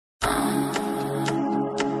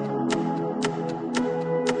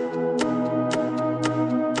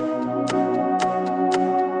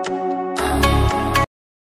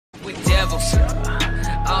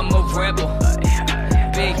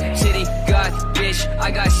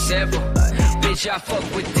I got several. Bitch, I fuck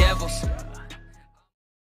with devils.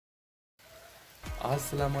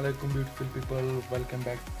 Assalamu alaikum beautiful people, welcome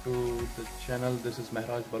back to the channel. This is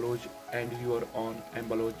Mehraaj Baloch and you are on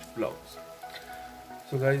Baloch vlogs.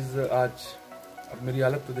 So guys, आज अब मेरी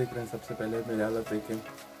हालत तो देख रहे हैं, सबसे पहले मेरी हालत देखें,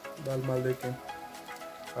 बाल माल देखें,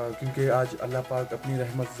 क्योंकि आज अल्लाह पाक अपनी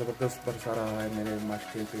रहमत ज़बरदस्त बरसा रहा है मेरे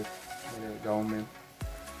माशके पे, मेरे गांव में।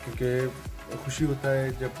 क्योंकि खुशी होता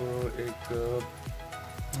है जब एक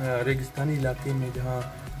रेगिस्तानी इलाके में जहाँ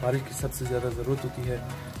बारिश की सबसे ज़्यादा ज़रूरत होती है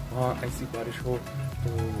वहाँ ऐसी बारिश हो तो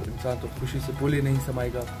इंसान तो खुशी से बोल ही नहीं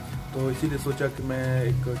समाएगा। तो इसीलिए सोचा कि मैं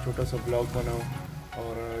एक छोटा सा ब्लॉग बनाऊं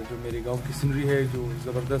और जो मेरे गांव की सीनरी है, जो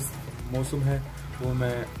ज़बरदस्त मौसम है, वो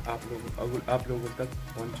मैं आप लोगों तक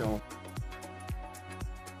पहुंचाऊं।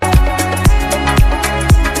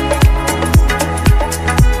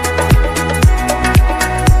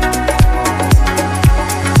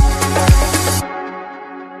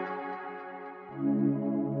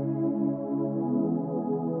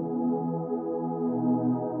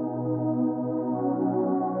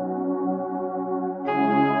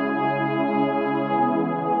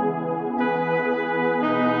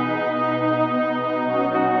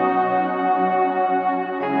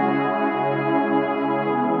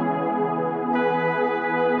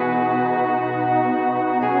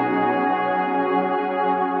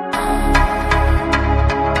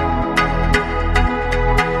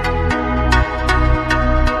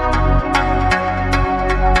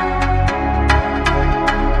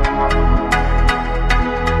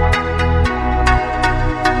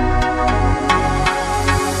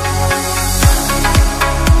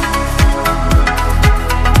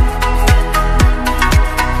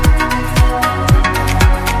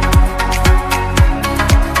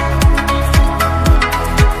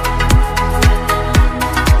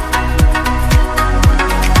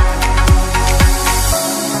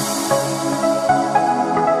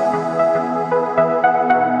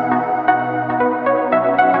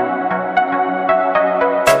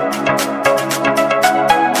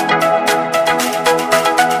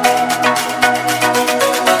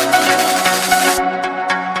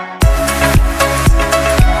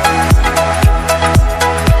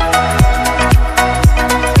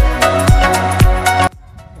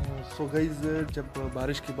 जब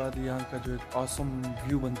बारिश के बाद यहाँ का जो एक ऑसम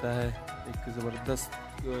व्यू बनता है, एक ज़बरदस्त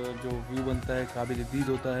जो व्यू बनता है, काबिल दीद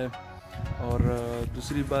होता है। और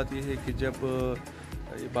दूसरी बात यह है कि जब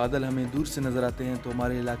ये बादल हमें दूर से नज़र आते हैं तो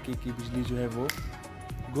हमारे इलाके की बिजली जो है वो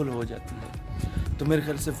गुल हो जाती है। तो मेरे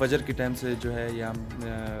ख्याल से फजर के टाइम से जो है यहाँ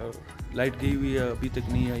लाइट गई हुई है, अभी तक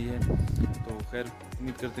नहीं आई है। तो खैर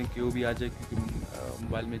उम्मीद करते हैं कि वो भी आ जाए, क्योंकि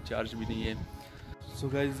मोबाइल में चार्ज भी नहीं है। सो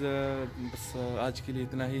गाइज़, बस आज के लिए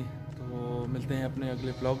इतना ही। तो मिलते हैं अपने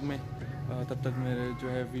अगले ब्लॉग में। तब तक मेरे जो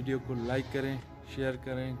है वीडियो को लाइक करें, शेयर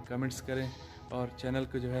करें, कमेंट्स करें और चैनल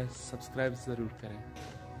को जो है सब्सक्राइब ज़रूर करें।